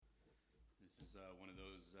is one of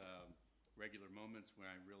those regular moments when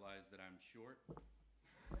I realize that I'm short.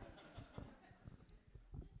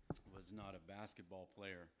 Was not a basketball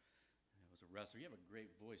player. I was a wrestler. You have a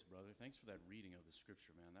great voice, brother. Thanks for that reading of the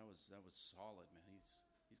scripture, man. That was solid, man.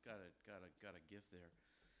 He's got a gift there.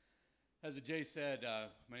 As Jay said,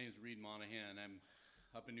 my name is Reid Monaghan. I'm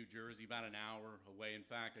up in New Jersey, about an hour away. In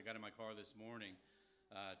fact, I got in my car this morning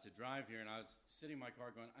to drive here, and I was sitting in my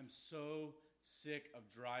car going, I'm so sick of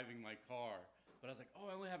driving my car. But I was like,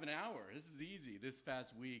 I only have an hour. This is easy. This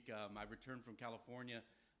past week, I returned from California,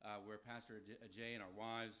 where Pastor Jay and our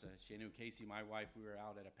wives, Shana and Casey, my wife, we were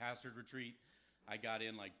out at a pastor's retreat. I got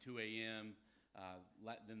in like 2 a.m.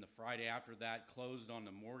 Then the Friday after that, closed on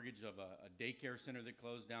the mortgage of a daycare center that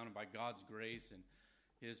closed down. And by God's grace and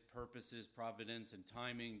His purposes, providence, and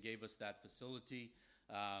timing, gave us that facility.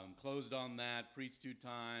 Closed on that, preached 2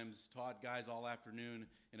 times, taught guys all afternoon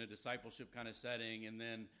in a discipleship kind of setting, and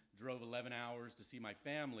then drove 11 hours to see my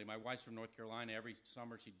family. My wife's from North Carolina. Every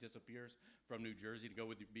summer she disappears from New Jersey to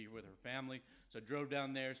go be with her family. So I drove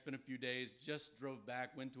down there, spent a few days, just drove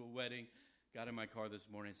back, went to a wedding, got in my car this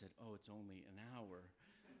morning and said, it's only an hour.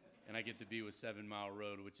 And I get to be with 7 Mile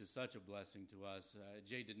Road, which is such a blessing to us.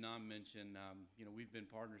 Jay did not mention, we've been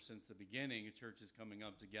partners since the beginning. A church is coming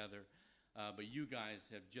up together. But you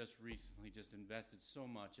guys have just recently invested so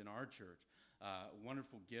much in our church. A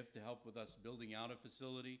wonderful gift to help with us building out a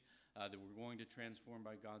facility that we're going to transform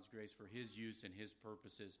by God's grace for His use and His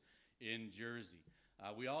purposes in Jersey.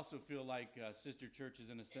 We also feel like sister churches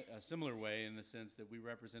in a similar way, in the sense that we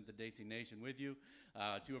represent the Desi Nation with you.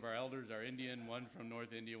 2 of our elders are Indian, one from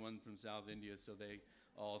North India, one from South India, so they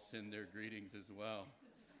all send their greetings as well.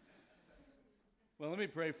 Well, let me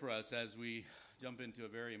pray for us as we jump into a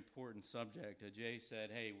very important subject. Jay said,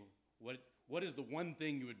 hey, what is the one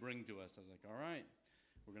thing you would bring to us? I was like, all right,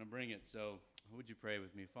 we're going to bring it. So would you pray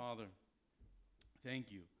with me? Father,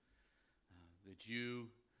 thank you that you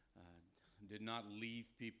did not leave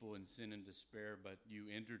people in sin and despair, but you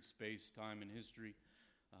entered space, time, and history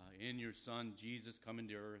in your Son, Jesus, coming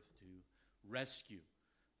to earth to rescue,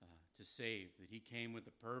 to save, that He came with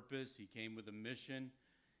a purpose, He came with a mission.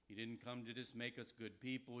 He didn't come to just make us good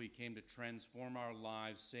people. He came to transform our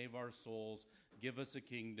lives, save our souls, give us a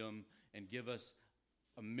kingdom, and give us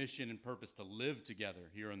a mission and purpose to live together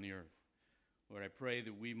here on the earth. Lord, I pray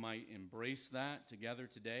that we might embrace that together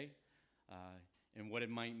today, and what it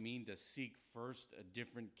might mean to seek first a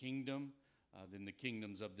different kingdom than the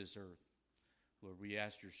kingdoms of this earth. Lord, we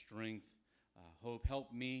ask your strength, hope.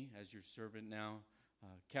 Help me as your servant now.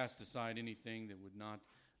 Cast aside anything that would not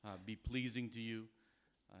be pleasing to you.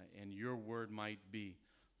 And your word might be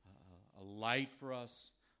a light for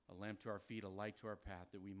us, a lamp to our feet, a light to our path,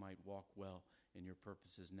 that we might walk well in your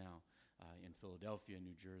purposes now in Philadelphia,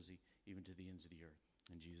 New Jersey, even to the ends of the earth.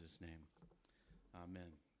 In Jesus' name,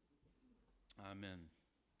 amen. Amen.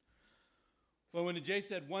 Well, when Jay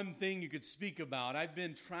said one thing you could speak about, I've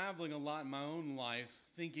been traveling a lot in my own life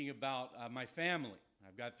thinking about my family.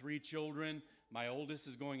 I've got 3 children. My oldest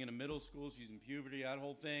is going into middle school. She's in puberty, that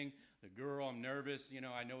whole thing. The girl, I'm nervous.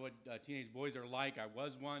 I know what teenage boys are like. I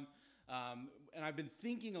was one. And I've been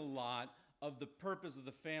thinking a lot of the purpose of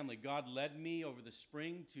the family. God led me over the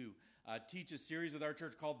spring to teach a series with our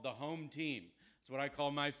church called The Home Team. It's what I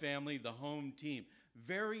call my family, the home team.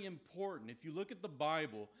 Very important. If you look at the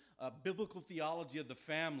Bible, biblical theology of the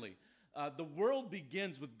family, the world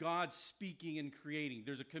begins with God speaking and creating.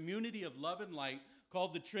 There's a community of love and light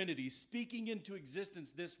called the Trinity, speaking into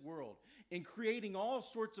existence this world and creating all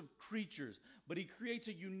sorts of creatures. But He creates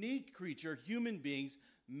a unique creature, human beings,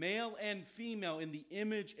 male and female, in the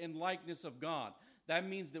image and likeness of God. That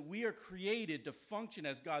means that we are created to function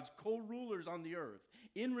as God's co-rulers on the earth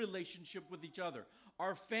in relationship with each other.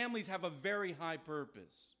 Our families have a very high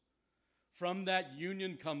purpose. From that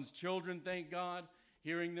union comes children, thank God.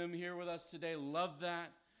 Hearing them here with us today, love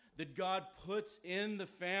that. That God puts in the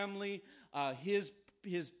family His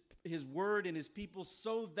word and His people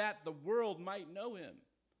so that the world might know Him.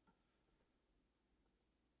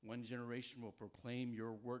 One generation will proclaim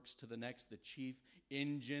your works to the next. The chief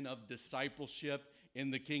engine of discipleship in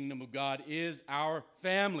the kingdom of God is our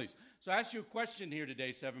families. So I ask you a question here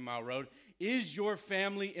today, 7 Mile Road. Is your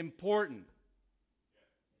family important?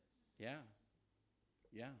 Yeah.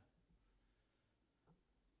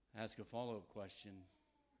 Ask a follow-up question.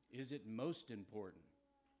 Is it most important?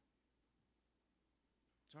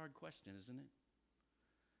 It's a hard question, isn't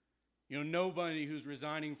it? Nobody who's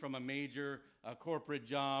resigning from a major corporate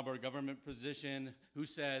job or government position who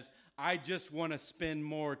says, I just want to spend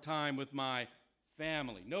more time with my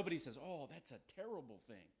family. Nobody says, that's a terrible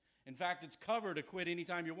thing. In fact, it's covered to quit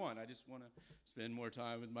anytime you want. I just want to spend more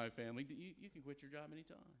time with my family. You can quit your job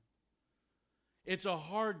anytime. It's a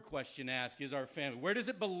hard question to ask, is our family. Where does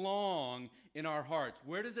it belong in our hearts?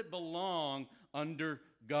 Where does it belong under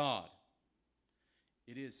God?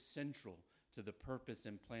 It is central to the purpose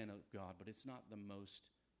and plan of God, but it's not the most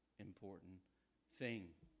important thing.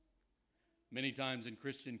 Many times in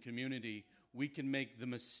Christian community, we can make the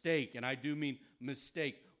mistake, and I do mean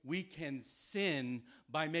mistake. We can sin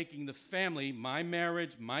by making the family, my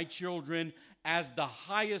marriage, my children, as the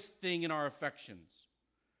highest thing in our affections.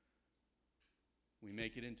 We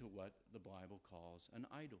make it into what the Bible calls an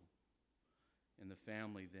idol. And the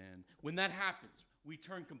family then, when that happens, we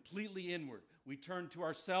turn completely inward. We turn to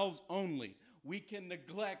ourselves only. We can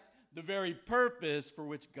neglect the very purpose for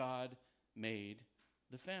which God made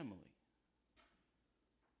the family.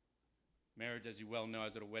 Marriage, as you well know, I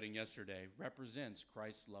was at a wedding yesterday, represents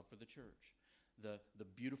Christ's love for the church. The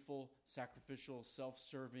beautiful, sacrificial,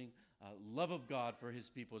 self-serving love of God for his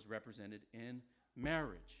people is represented in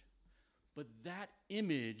marriage. But that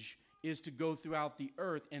image is to go throughout the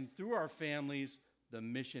earth, and through our families, the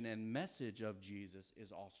mission and message of Jesus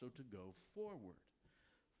is also to go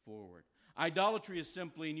forward. Idolatry is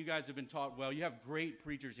simply, and you guys have been taught well, you have great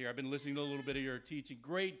preachers here. I've been listening to a little bit of your teaching,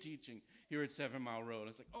 great teaching here at 7 Mile Road.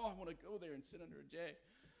 It's like, I want to go there and sit under a J.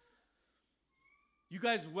 You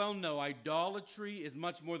guys well know idolatry is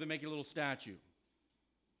much more than making a little statue.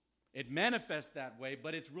 It manifests that way,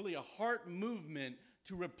 but it's really a heart movement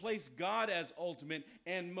to replace God as ultimate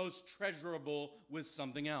and most treasurable with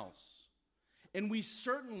something else. And we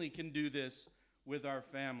certainly can do this with our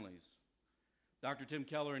families. Dr. Tim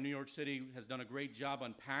Keller in New York City has done a great job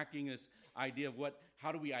unpacking this idea of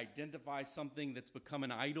how do we identify something that's become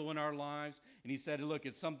an idol in our lives. And he said, look,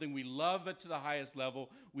 it's something we love to the highest level,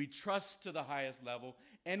 we trust to the highest level,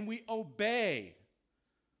 and we obey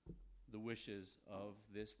the wishes of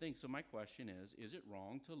this thing. So my question is it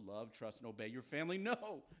wrong to love, trust, and obey your family?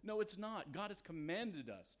 No, it's not. God has commanded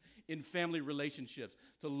us in family relationships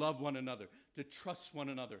to love one another, to trust one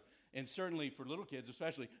another, and certainly for little kids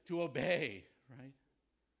especially, to obey, right?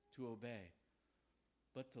 To obey.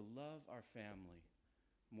 But to love our family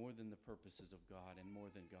more than the purposes of God and more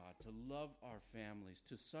than God. To love our families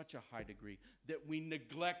to such a high degree that we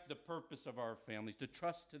neglect the purpose of our families, to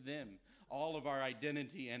trust to them all of our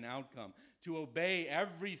identity and outcome, to obey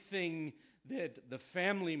everything that the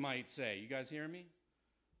family might say. You guys hear me?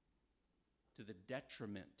 To the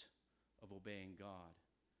detriment of obeying God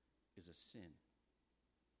is a sin.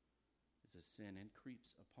 It's a sin and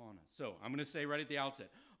creeps upon us. So I'm going to say right at the outset,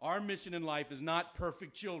 our mission in life is not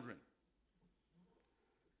perfect children.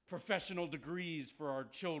 Professional degrees for our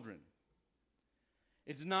children.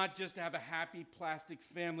 It's not just to have a happy plastic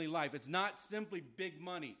family life. It's not simply big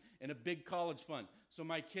money and a big college fund so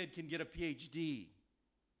my kid can get a PhD.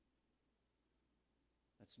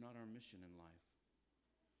 That's not our mission in life.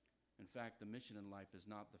 In fact, the mission in life is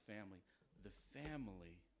not the family. The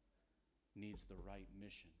family needs the right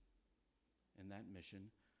mission. And that mission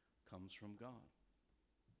comes from God.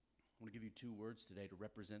 I want to give you 2 words today to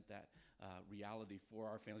represent that reality for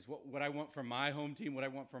our families. What I want from my home team, what I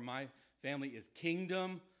want from my family is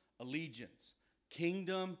kingdom allegiance.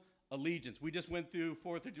 Kingdom allegiance. We just went through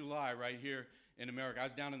 4th of July right here in America. I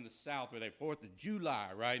was down in the South where they 4th of July,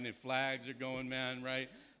 right? And the flags are going, man, right?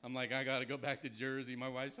 I'm like, I got to go back to Jersey. My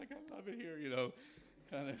wife's like, I love it here, you know.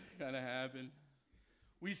 Kind of happened.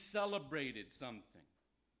 We celebrated something.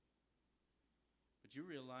 But you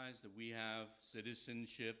realize that we have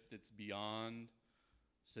citizenship that's beyond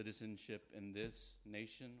citizenship in this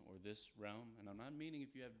nation or this realm? And I'm not meaning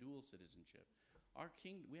if you have dual citizenship. Our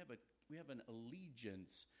king, we have an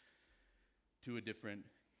allegiance to a different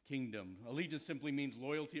kingdom. Allegiance simply means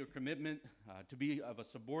loyalty or commitment to be of a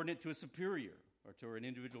subordinate to a superior or to an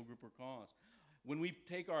individual group or cause. When we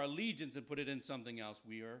take our allegiance and put it in something else,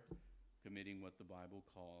 we are committing what the Bible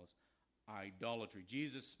calls idolatry.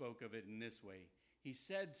 Jesus spoke of it in this way. He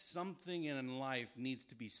said something in life needs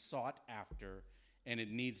to be sought after, and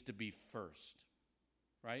it needs to be first.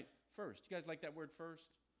 Right? First. You guys like that word first?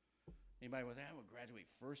 Anybody was, I will graduate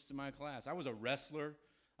first in my class. I was a wrestler,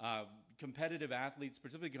 competitive athlete,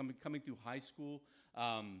 specifically coming through high school.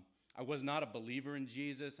 I was not a believer in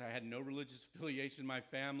Jesus. I had no religious affiliation in my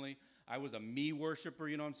family. I was a me worshiper,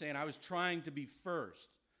 you know what I'm saying? I was trying to be first.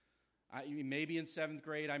 Maybe in 7th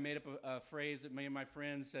grade, I made up a phrase that many of my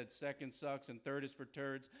friends said, second sucks and third is for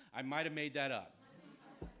turds. I might have made that up.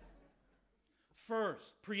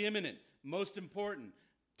 First, preeminent, most important,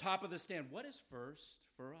 top of the stand. What is first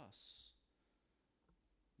for us?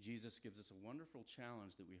 Jesus gives us a wonderful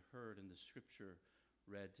challenge that we heard in the scripture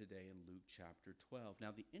read today in Luke chapter 12.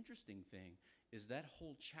 Now, the interesting thing is that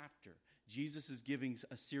whole chapter, Jesus is giving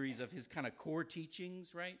a series of his kind of core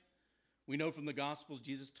teachings, right? We know from the Gospels,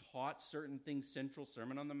 Jesus taught certain things central,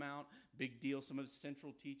 Sermon on the Mount, big deal, some of his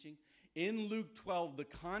central teaching. In Luke 12, the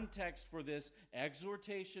context for this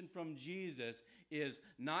exhortation from Jesus is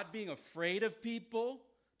not being afraid of people,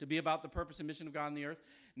 to be about the purpose and mission of God on the earth,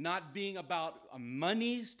 not being about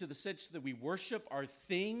monies to the sense that we worship our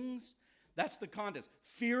things. That's the context.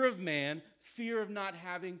 Fear of man, fear of not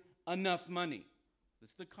having enough money.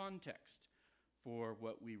 That's the context for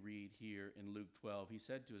what we read here in Luke 12. He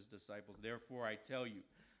said to his disciples, "Therefore I tell you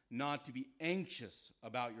not to be anxious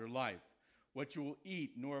about your life, what you will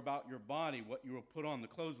eat, nor about your body, what you will put on, the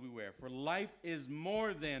clothes we wear. For life is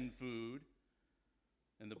more than food,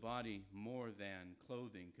 and the body more than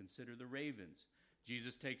clothing. Consider the ravens."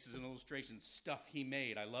 Jesus takes as an illustration stuff he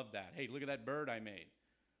made. I love that. Hey, look at that bird I made.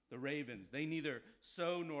 The ravens, they neither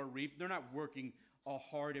sow nor reap. They're not working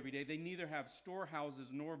hard every day. They neither have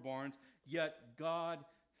storehouses nor barns, yet God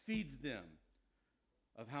feeds them.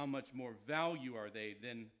 Of how much more value are they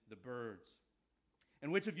than the birds?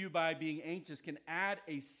 And which of you, by being anxious, can add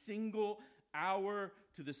a single hour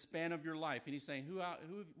to the span of your life? And he's saying,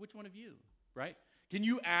 which one of you, right? Can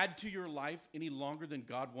you add to your life any longer than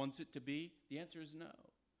God wants it to be? The answer is no.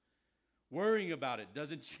 Worrying about it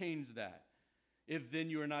doesn't change that. If then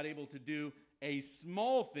you are not able to do a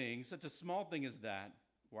small thing, such a small thing as that,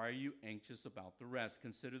 why are you anxious about the rest?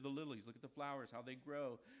 Consider the lilies. Look at the flowers, how they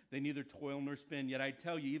grow. They neither toil nor spin. Yet I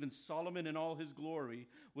tell you, even Solomon in all his glory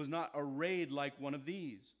was not arrayed like one of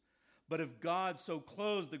these. But if God so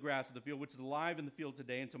clothes the grass of the field, which is alive in the field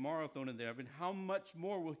today and tomorrow thrown in the oven, how much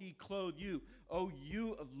more will he clothe you? Oh,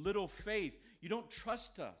 you of little faith. You don't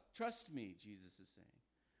trust us. Trust me, Jesus is saying.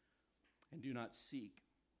 And do not seek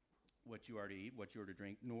what you are to eat, what you are to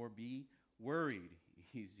drink, nor be worried.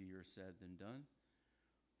 Easier said than done.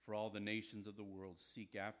 For all the nations of the world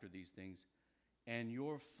seek after these things. And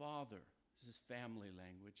your Father, this is family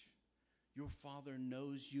language, your Father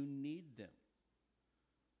knows you need them.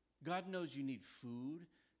 God knows you need food,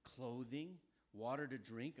 clothing, water to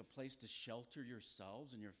drink, a place to shelter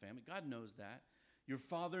yourselves and your family. God knows that. Your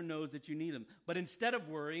Father knows that you need them. But instead of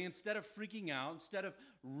worrying, instead of freaking out, instead of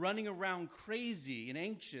running around crazy and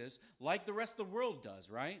anxious like the rest of the world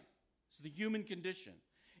does, right? It's the human condition.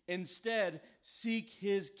 Instead, seek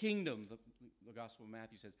his kingdom. The Gospel of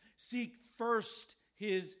Matthew says, seek first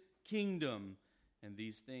his kingdom, and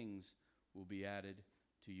these things will be added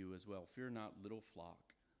to you as well. Fear not, little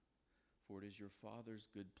flock, for it is your Father's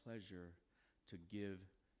good pleasure to give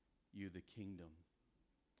you the kingdom.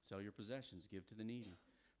 Sell your possessions, give to the needy.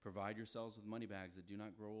 Provide yourselves with money bags that do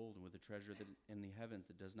not grow old, and with a treasure that in the heavens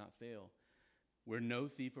that does not fail, where no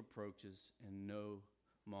thief approaches and no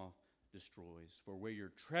moth destroys. For where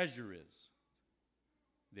your treasure is,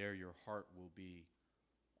 there your heart will be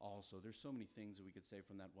also. There's so many things that we could say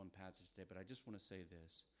from that one passage today, but I just want to say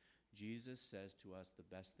this. Jesus says to us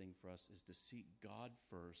the best thing for us is to seek God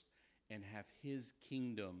first and have his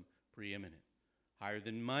kingdom preeminent. Higher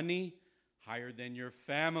than money, higher than your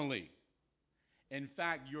family. In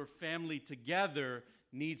fact, your family together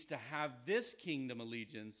needs to have this kingdom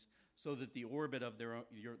allegiance so that the orbit of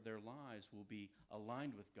their lives will be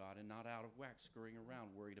aligned with God and not out of whack, scurrying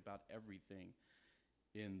around, worried about everything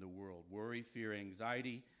in the world. Worry, fear,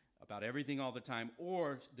 anxiety about everything all the time,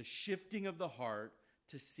 or the shifting of the heart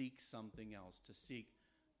to seek something else, to seek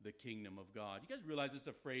the kingdom of God. You guys realize this is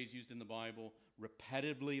a phrase used in the Bible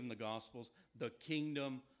repetitively in the Gospels, the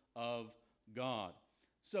kingdom of God.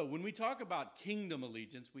 So when we talk about kingdom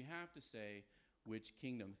allegiance, we have to say which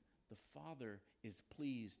kingdom. The Father is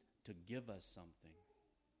pleased to give us something,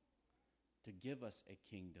 to give us a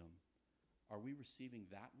kingdom. Are we receiving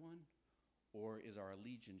that one? Or is our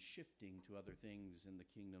allegiance shifting to other things in the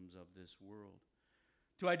kingdoms of this world?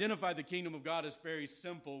 To identify the kingdom of God is very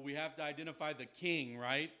simple. We have to identify the king,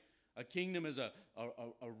 right? A kingdom is a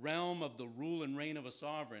realm of the rule and reign of a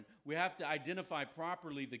sovereign. We have to identify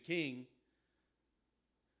properly the king.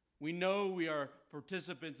 We know we are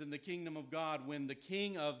participants in the kingdom of God when the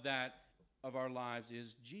king of our lives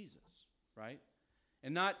is Jesus, right?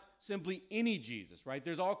 And not simply any Jesus, right?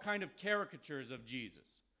 There's all kind of caricatures of Jesus.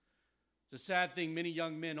 It's a sad thing, many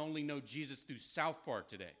young men only know Jesus through South Park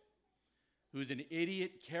today, who's an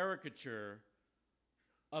idiot caricature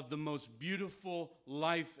of the most beautiful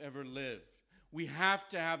life ever lived. We have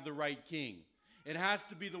to have the right king. It has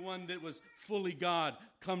to be the one that was fully God,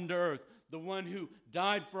 come to earth, the one who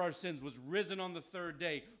died for our sins, was risen on the third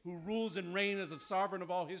day, who rules and reigns as the sovereign of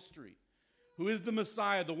all history, who is the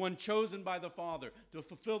Messiah, the one chosen by the Father to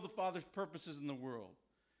fulfill the Father's purposes in the world.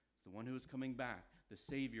 It's the one who is coming back. the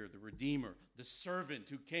Savior, the Redeemer, the servant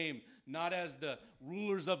who came not as the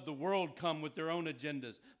rulers of the world come with their own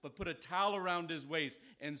agendas, but put a towel around his waist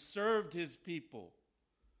and served his people.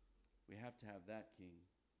 We have to have that king.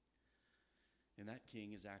 And that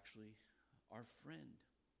king is actually our friend.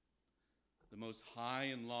 The most high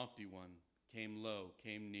and lofty one came low,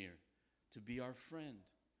 came near to be our friend.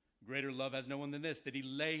 Greater love has no one than this, that he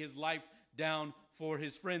lay his life down for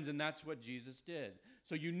his friends, and that's what Jesus did.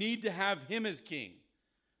 So you need to have him as king,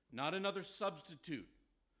 not another substitute,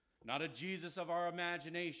 not a Jesus of our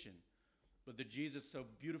imagination, but the Jesus so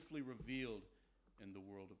beautifully revealed in the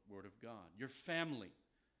Word of God. Your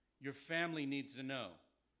family needs to know,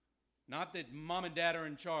 not that mom and dad are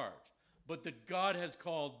in charge, but that God has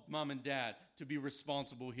called mom and dad to be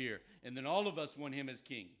responsible here, and then all of us want him as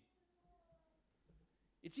king.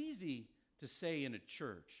 It's easy to say in a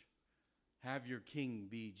church, have your king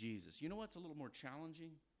be Jesus. You know what's a little more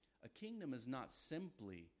challenging? A kingdom is not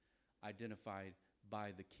simply identified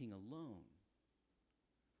by the king alone.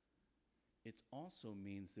 It also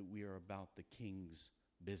means that we are about the king's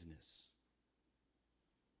business.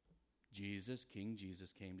 King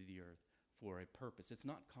Jesus came to the earth for a purpose. It's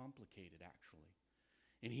not complicated, actually.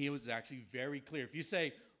 And he was actually very clear. If you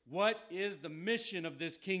say, what is the mission of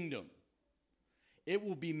this kingdom? It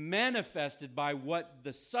will be manifested by what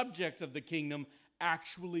the subjects of the kingdom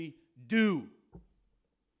actually do.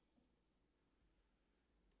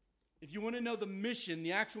 If you want to know the mission,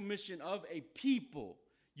 the actual mission of a people,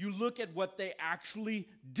 you look at what they actually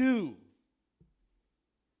do.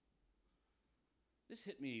 This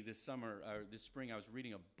hit me this spring. I was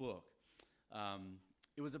reading a book.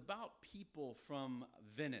 It was about people from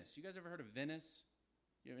Venice. You guys ever heard of Venice?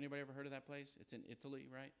 Anybody ever heard of that place? It's in Italy,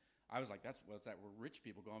 right? I was like, what's that? Where rich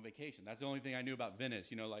people go on vacation. That's the only thing I knew about Venice.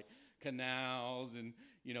 Like canals and,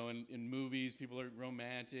 in movies, people are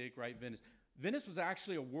romantic, right? Venice was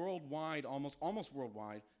actually a worldwide, almost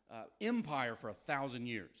worldwide, empire for 1,000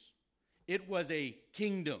 years. It was a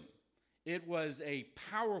kingdom. It was a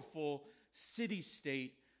powerful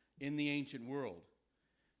city-state in the ancient world.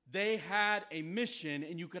 They had a mission,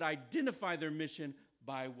 and you could identify their mission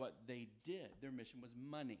by what they did. Their mission was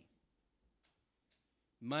money.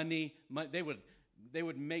 Money. They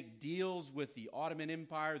would make deals with the Ottoman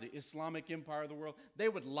Empire, the Islamic Empire of the world. They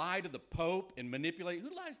would lie to the Pope and manipulate.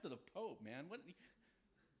 Who lies to the Pope, man?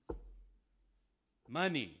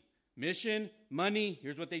 Money. Mission, money.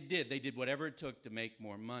 Here's what they did. They did whatever it took to make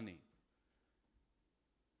more money.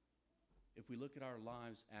 If we look at our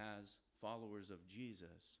lives as followers of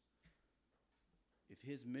Jesus, if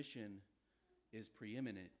his mission is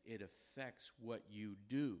preeminent, it affects what you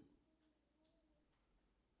do.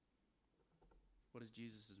 What is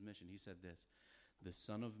Jesus' mission? He said this, the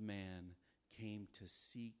Son of Man came to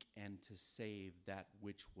seek and to save that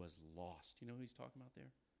which was lost. You know who he's talking about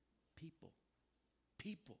there? People.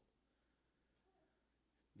 People.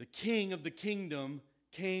 The King of the kingdom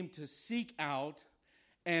came to seek out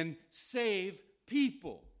and save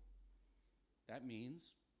people. That means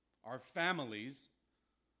our families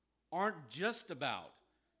aren't just about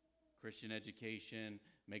Christian education,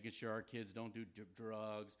 making sure our kids don't do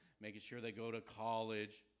drugs, making sure they go to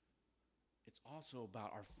college. It's also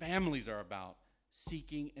about, our families are about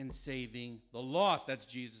seeking and saving the lost. That's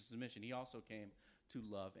Jesus' mission. He also came to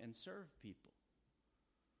love and serve people.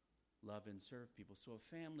 Love and serve people. So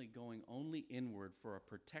a family going only inward for a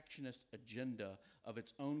protectionist agenda of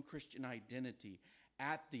its own Christian identity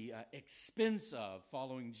at the expense of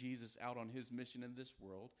following Jesus out on his mission in this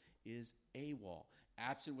world is AWOL.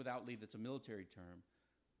 Absent without leave, that's a military term,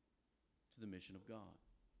 to the mission of God.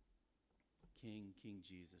 King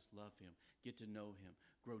Jesus, love him, get to know him,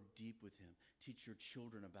 grow deep with him, teach your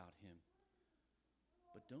children about him.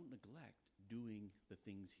 But don't neglect doing the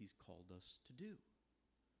things he's called us to do.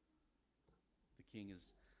 The king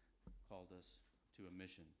has called us to a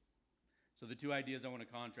mission. So the two ideas I want to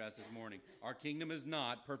contrast this morning. Our kingdom is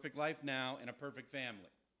not perfect life now and a perfect family.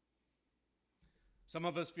 Some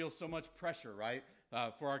of us feel so much pressure, right,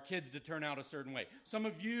 for our kids to turn out a certain way. Some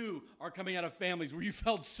of you are coming out of families where you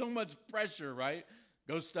felt so much pressure, right?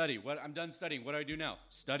 Go study. I'm done studying. What do I do now?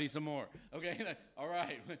 Study some more. Okay, all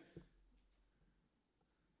right.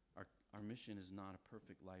 Our mission is not a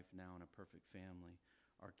perfect life now and a perfect family.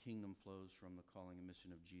 Our kingdom flows from the calling and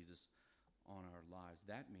mission of Jesus on our lives.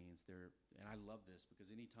 That means and I love this because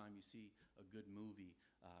anytime you see a good movie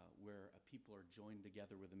where people are joined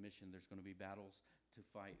together with a mission, there's going to be battles to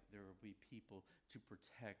fight. There will be people to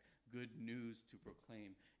protect, good news to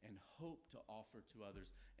proclaim, and hope to offer to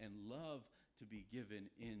others, and love to be given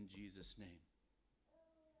in Jesus' name.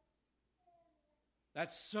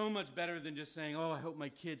 That's so much better than just saying, oh, I hope my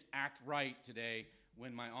kids act right today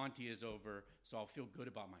when my auntie is over, so I'll feel good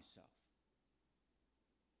about myself.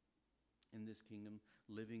 In this kingdom,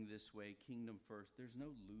 living this way, kingdom first, there's no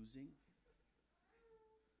losing.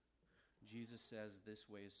 Jesus says this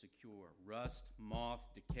way is secure. Rust, moth,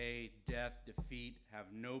 decay, death, defeat have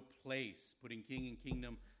no place. Putting king and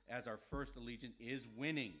kingdom as our first allegiance is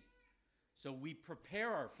winning. So we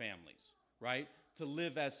prepare our families, right, to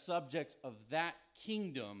live as subjects of that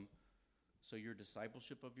kingdom. So your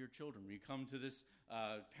discipleship of your children, when you come to this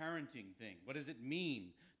parenting thing, what does it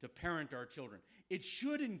mean to parent our children? It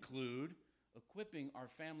should include equipping our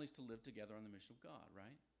families to live together on the mission of God,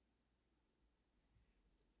 right?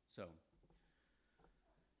 So,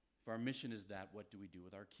 if our mission is that, what do we do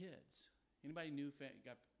with our kids? Anybody new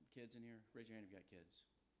got kids in here? Raise your hand if you got kids.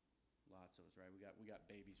 Lots of us, right? We got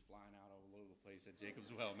babies flying out all over the place at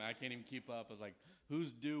Jacob's Well. Man, I can't even keep up. I was like,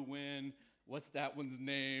 who's due when? What's that one's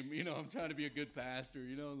name? You know, I'm trying to be a good pastor.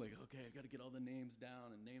 You know, like, okay, I got to get all the names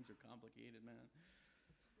down, and names are complicated, man.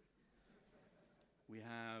 We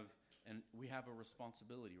have a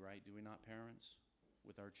responsibility, right? Do we not, parents,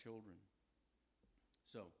 with our children?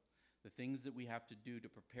 So, the things that we have to do to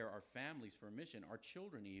prepare our families for a mission, our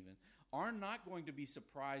children even, are not going to be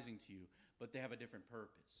surprising to you, but they have a different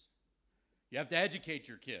purpose. You have to educate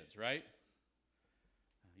your kids, right?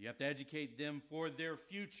 You have to educate them for their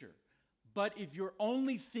future. But if you're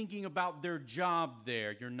only thinking about their job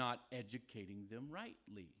there, you're not educating them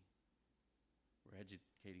rightly. We're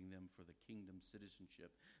educating them for the kingdom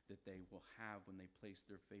citizenship that they will have when they place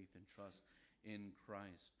their faith and trust in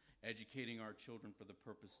Christ. Educating our children for the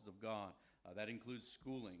purposes of God. That includes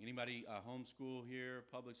schooling. Anybody homeschool here,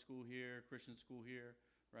 public school here, Christian school here,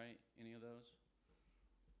 right? Any of those?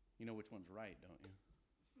 You know which one's right, don't you?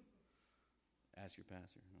 Ask your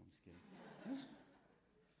pastor. No, I'm just kidding.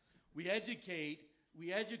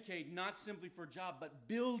 We educate not simply for job, but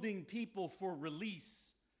building people for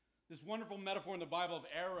release. This wonderful metaphor in the Bible of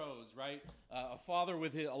arrows, right? A father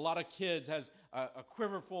with a lot of kids has a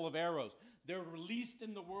quiver full of arrows. They're released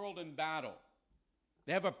in the world in battle.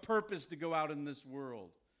 They have a purpose to go out in this world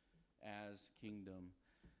as kingdom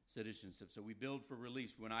citizenship. So we build for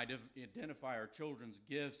release. When I identify our children's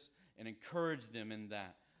gifts and encourage them in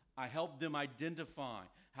that, I help them identify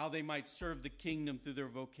how they might serve the kingdom through their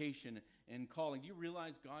vocation and calling. Do you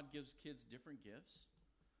realize God gives kids different gifts?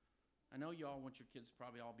 I know you all want your kids to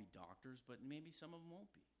probably all be doctors, but maybe some of them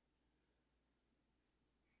won't be.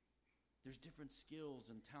 There's different skills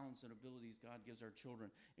and talents and abilities God gives our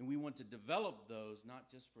children, and we want to develop those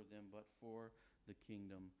not just for them, but for the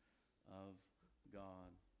kingdom of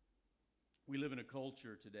God. We live in a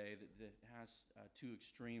culture today that has two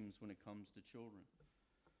extremes when it comes to children.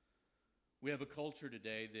 We have a culture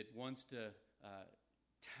today that wants to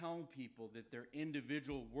tell people that their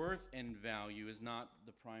individual worth and value is not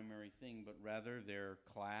the primary thing, but rather their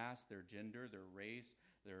class, their gender, their race,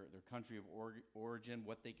 their country of origin,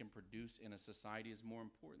 what they can produce in a society is more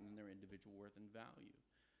important than their individual worth and value.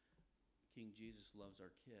 King Jesus loves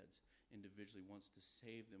our kids, individually wants to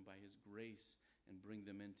save them by his grace and bring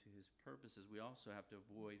them into his purposes. We also have to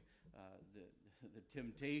avoid the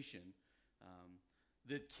temptation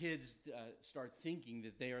that kids start thinking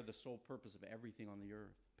that they are the sole purpose of everything on the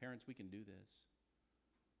earth. Parents, we can do this.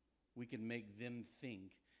 We can make them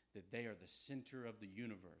think that they are the center of the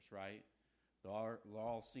universe, right? They're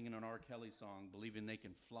all singing an R. Kelly song, believing they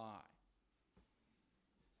can fly.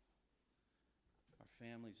 Our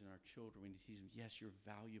families and our children, we need to teach them, yes, you're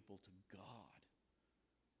valuable to God,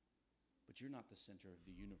 but you're not the center of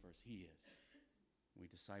the universe. He is. We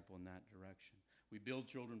disciple in that direction. We build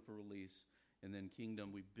children for release. And then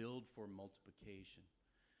kingdom, we build for multiplication.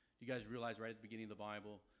 You guys realize right at the beginning of the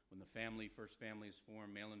Bible, when the first family is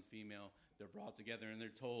formed, male and female, they're brought together and they're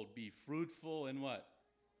told, be fruitful and what?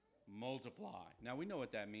 Multiply. Now we know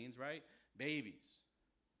what that means, right? Babies.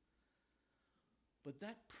 But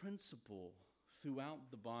that principle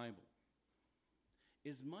throughout the Bible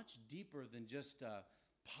is much deeper than just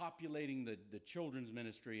populating the children's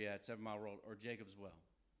ministry at 7 Mile Road or Jacob's Well.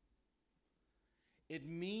 It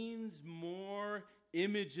means more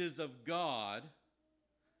images of God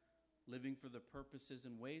living for the purposes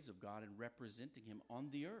and ways of God and representing him on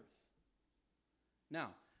the earth.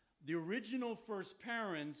 Now, the original first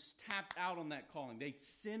parents tapped out on that calling. They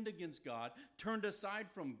sinned against God, turned aside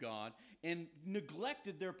from God, and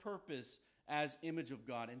neglected their purpose as image of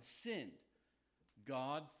God and sinned.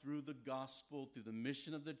 God, through the gospel, through the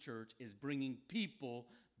mission of the church, is bringing people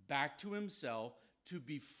back to himself to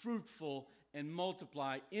be fruitful and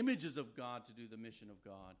multiply images of God to do the mission of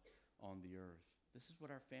God on the earth. This is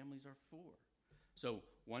what our families are for. So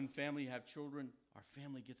one family have children, our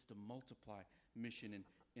family gets to multiply mission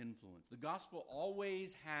influence. The gospel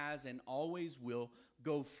always has and always will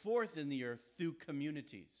go forth in the earth through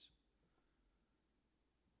communities.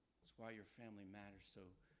 That's why your family matters so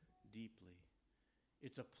deeply.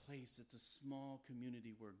 It's a place, it's a small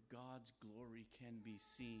community where God's glory can be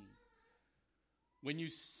seen. When you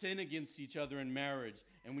sin against each other in marriage,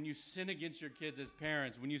 and when you sin against your kids as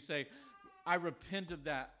parents, when you say, I repent of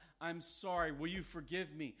that, I'm sorry, will you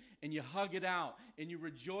forgive me? And you hug it out, and you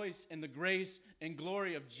rejoice in the grace and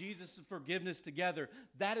glory of Jesus' forgiveness together,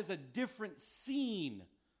 that is a different scene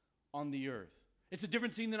on the earth. It's a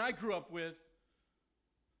different scene than I grew up with.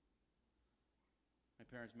 My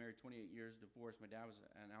parents married 28 years, divorced. My dad was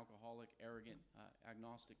an alcoholic, arrogant,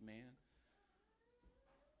 agnostic man.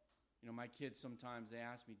 You know, my kids sometimes, they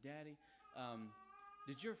ask me, Daddy,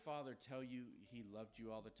 did your father tell you he loved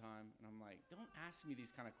you all the time? And I'm like, don't ask me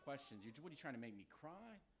these kind of questions. What are you trying to make me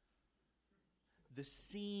cry? The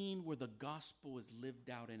scene where the gospel is lived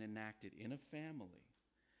out and enacted in a family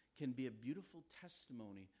can be a beautiful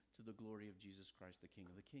testimony to the glory of Jesus Christ, the King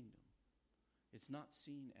of the kingdom. It's not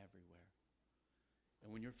seen everywhere.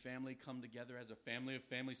 And when your family come together as a family of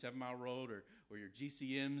family, 7 Mile Road, or your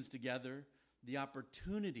GCMs together, the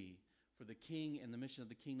opportunity for the king and the mission of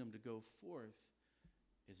the kingdom to go forth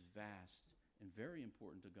is vast and very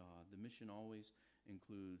important to God. The mission always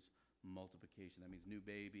includes multiplication. That means new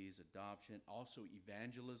babies, adoption, also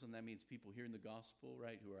evangelism. That means people hearing the gospel,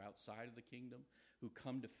 right, who are outside of the kingdom, who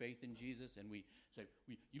come to faith in Jesus. And we say,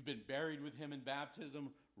 you've been buried with him in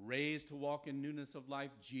baptism, raised to walk in newness of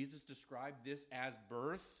life. Jesus described this as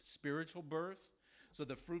birth, spiritual birth. So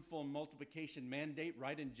the fruitful and multiplication mandate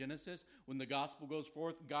right in Genesis, when the gospel goes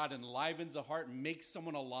forth, God enlivens a heart and makes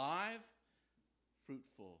someone alive.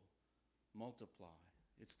 Fruitful, multiply.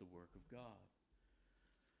 It's the work of God.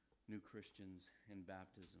 New Christians in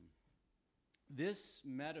baptism. This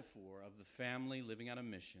metaphor of the family living out a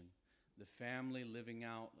mission, the family living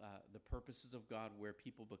out the purposes of God where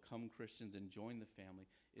people become Christians and join the family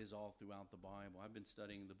is all throughout the Bible. I've been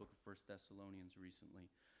studying the book of 1 Thessalonians recently.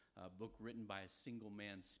 A book written by a single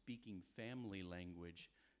man speaking family language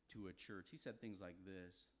to a church. He said things like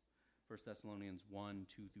this, 1 Thessalonians 1,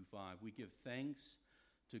 2 through 5. We give thanks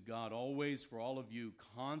to God always for all of you,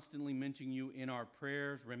 constantly mentioning you in our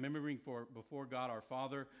prayers, remembering before God our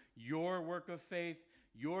Father, your work of faith,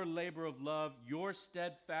 your labor of love, your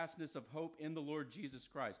steadfastness of hope in the Lord Jesus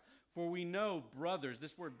Christ. For we know, brothers,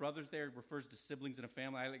 this word brothers there refers to siblings in a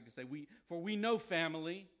family. I like to say, we know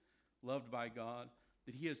family, loved by God,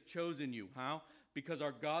 that he has chosen you. How? Because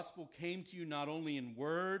our gospel came to you not only in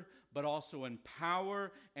word, but also in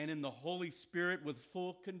power and in the Holy Spirit with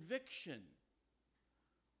full conviction.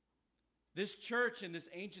 This church in this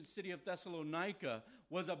ancient city of Thessalonica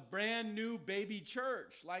was a brand new baby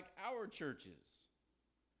church like our churches.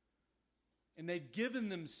 And they'd given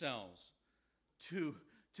themselves to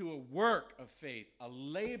a work of faith, a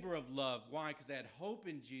labor of love. Why? Because they had hope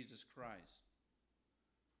in Jesus Christ.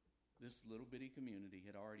 This little bitty community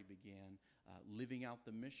had already began living out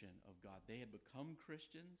the mission of God. They had become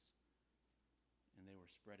Christians, and they were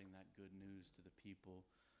spreading that good news to the people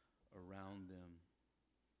around them.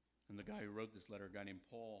 And the guy who wrote this letter, a guy named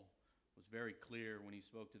Paul, was very clear when he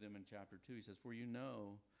spoke to them in chapter 2. He says, for you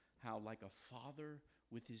know how like a father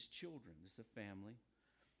with his children, this is a family,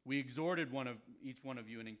 we exhorted each one of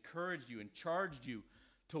you and encouraged you and charged you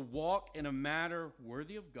to walk in a manner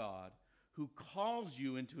worthy of God, who calls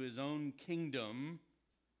you into his own kingdom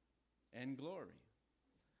and glory.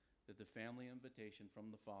 That the family invitation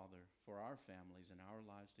from the Father for our families and our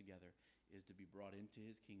lives together is to be brought into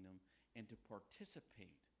his kingdom and to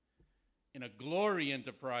participate in a glory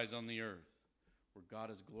enterprise on the earth where God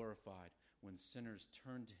is glorified when sinners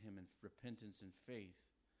turn to him in repentance and faith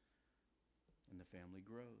and the family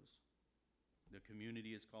grows. The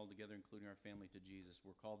community is called together, including our family, to Jesus.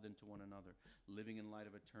 We're called into one another, living in light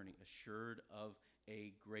of eternity, assured of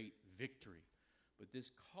a great victory. But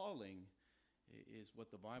this calling is what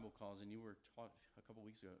the Bible calls, and you were taught a couple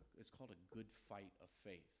weeks ago, it's called a good fight of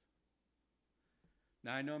faith.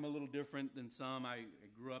 Now, I know I'm a little different than some. I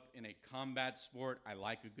grew up in a combat sport. I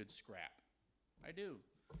like a good scrap. I do.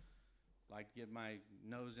 Like to get my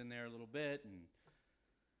nose in there a little bit. And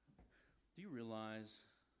do you realize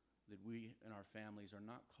that we and our families are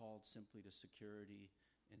not called simply to security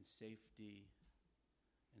and safety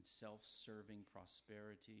and self-serving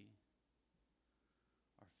prosperity?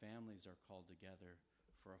 Our families are called together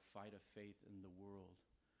for a fight of faith in the world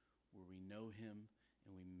where we know him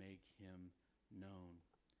and we make him known.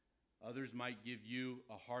 Others might give you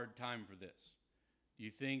a hard time for this. Do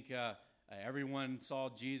you think everyone saw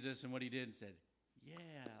Jesus and what he did and said, yeah,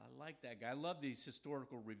 I like that guy. I love these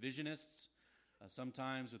historical revisionists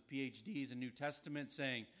sometimes with PhDs in New Testament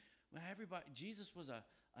saying, well, Jesus was a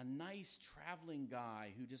nice traveling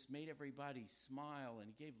guy who just made everybody smile, and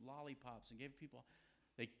he gave lollipops and gave people.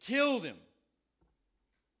 They killed him.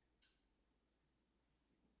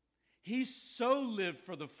 He so lived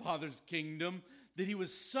for the Father's kingdom that he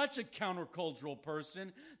was such a countercultural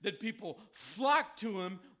person that people flocked to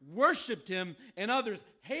him, worshiped him, and others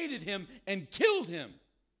hated him and killed him.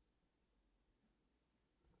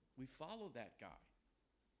 We follow that guy.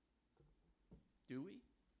 Do we?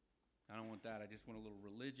 I don't want that. I just want a little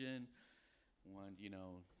religion, want,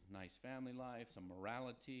 nice family life, some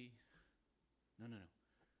morality. No.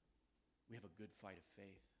 We have a good fight of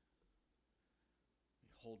faith.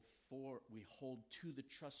 We hold to the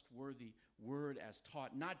trustworthy word as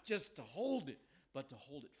taught, not just to hold it, but to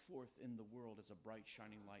hold it forth in the world as a bright,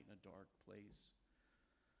 shining light in a dark place.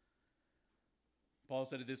 Paul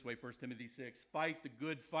said it this way, 1 Timothy 6, fight the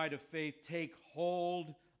good fight of faith, take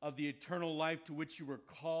hold of the eternal life to which you were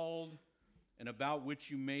called and about which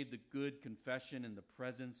you made the good confession in the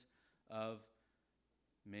presence of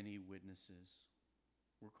many witnesses.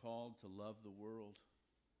 We're called to love the world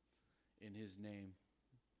in his name.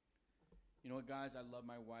 You know what, guys? I love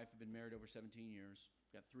my wife. I've been married over 17 years.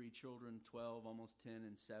 Got 3 children, 12, almost 10,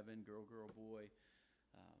 and 7. Girl, boy.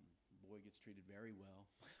 Boy gets treated very well.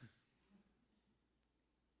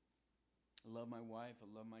 I love my wife. I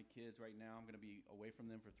love my kids. Right now, I'm going to be away from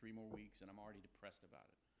them for 3 more weeks, and I'm already depressed about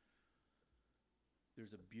it.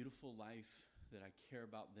 There's a beautiful life that I care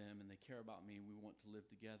about them, and they care about me, and we want to live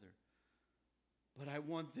together. But I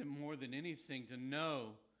want them more than anything to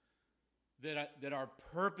know that our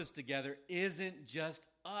purpose together isn't just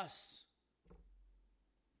us.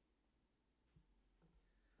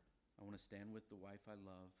 I want to stand with the wife I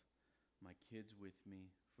love, my kids with me,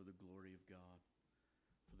 for the glory of God,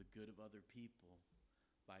 for the good of other people,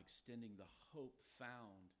 by extending the hope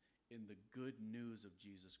found in the good news of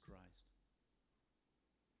Jesus Christ.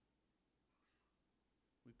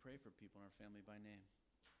 We pray for people in our family by name.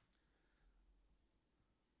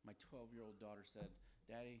 My 12-year-old daughter said,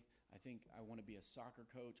 Daddy, I think I want to be a soccer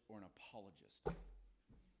coach or an apologist.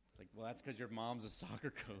 It's like, well, that's because your mom's a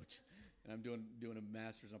soccer coach, and I'm doing a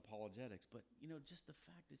master's in apologetics. But, just the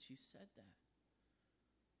fact that she said that.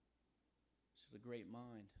 She's a great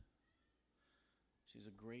mind. She's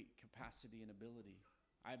a great capacity and ability.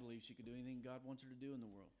 I believe she could do anything God wants her to do in the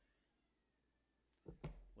world.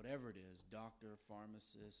 Whatever it is, doctor,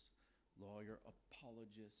 pharmacist, lawyer,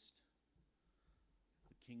 apologist,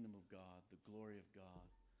 the kingdom of God, the glory of God,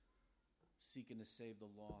 seeking to save the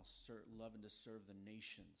lost, loving to serve the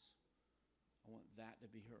nations. I want that to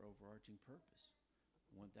be her overarching purpose.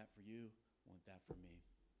 I want that for you. I want that for me.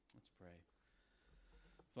 Let's pray.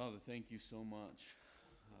 Father, thank you so much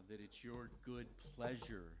that it's your good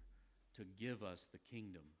pleasure to give us the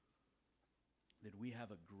kingdom, that we have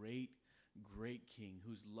a great, great King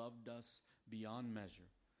who's loved us beyond measure.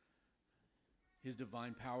 His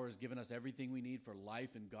divine power has given us everything we need for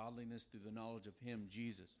life and godliness through the knowledge of him,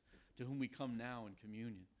 Jesus, to whom we come now in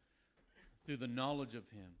communion. Through the knowledge of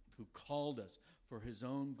him who called us for his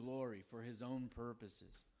own glory, for his own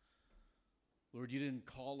purposes. Lord, you didn't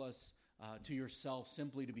call us to yourself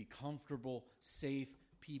simply to be comfortable, safe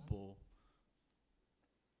people.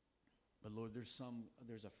 But Lord, there's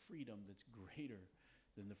a freedom that's greater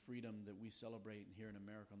than the freedom that we celebrate here in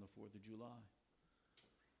America on the 4th of July.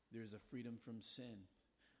 There's a freedom from sin,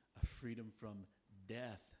 a freedom from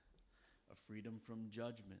death, a freedom from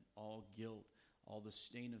judgment, all guilt, all the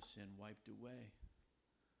stain of sin wiped away.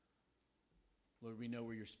 Lord, we know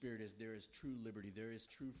where your Spirit is. There is true liberty. There is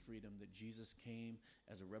true freedom, that Jesus came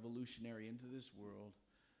as a revolutionary into this world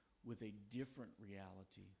with a different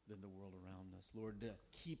reality than the world around us. Lord, to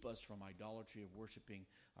keep us from idolatry of worshiping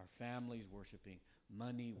our families, worshiping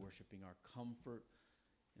money, worshiping our comfort.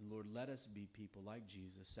 And Lord, let us be people like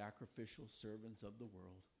Jesus, sacrificial servants of the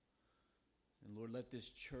world. And Lord, let this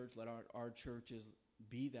church, let our churches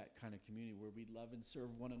be that kind of community where we love and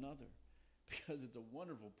serve one another, because it's a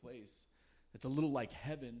wonderful place. It's a little like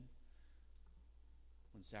heaven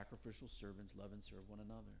when sacrificial servants love and serve one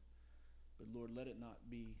another. But Lord, let it not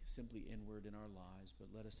be simply inward in our lives, but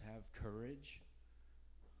let us have courage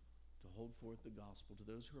to hold forth the gospel to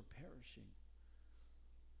those who are perishing.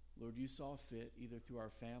 Lord, you saw fit, either through our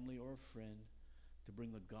family or a friend, to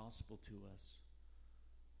bring the gospel to us.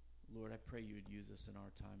 Lord, I pray you would use us in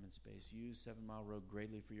our time and space. Use 7 Mile Road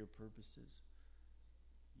greatly for your purposes.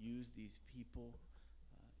 Use these people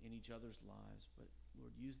in each other's lives, but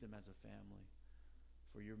Lord, use them as a family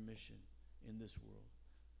for your mission in this world,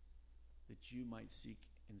 that you might seek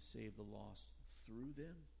and save the lost through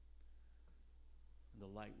them. and the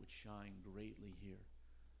light would shine greatly here.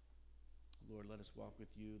 Lord, let us walk with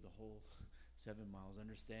you the whole 7 miles,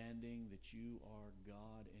 understanding that you are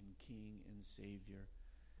God and King and Savior,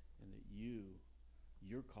 and that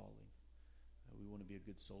your calling, we want to be a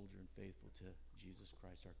good soldier and faithful to Jesus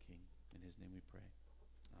Christ, our King. In his name we pray.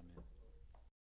 Amen.